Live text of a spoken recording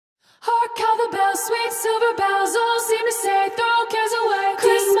bells, sweet silver bells, all seem to say, throw cares away.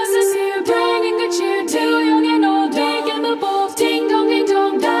 Christmas is here, bringing good cheer to young and old, big and the bold. Ding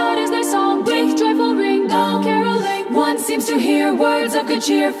dong, that is their song. With joyful ring, all caroling. One seems to hear words of good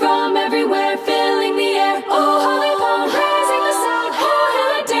cheer from everywhere, filling the air. Oh, holy pound, raising the sound. Oh,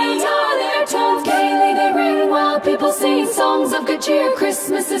 hill and dance, all their tones. Gaily they ring while people sing songs of good cheer.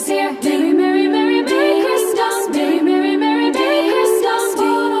 Christmas is here. Merry, merry, merry, merry Christmas. Merry, merry, merry, merry Christmas.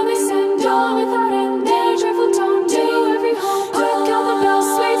 What all they send, all without end, their joyful tone to every home. Quick all the bells,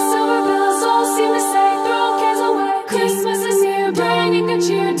 sweet silver bells, all seem to say, throw cares away. Christmas is here, bringing good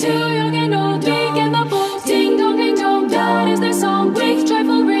cheer to young and old, big and the bold. Ding dong, that is their song. With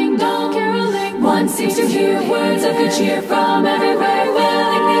joyful ring, all caroling. One seems to hear words of good cheer from everywhere.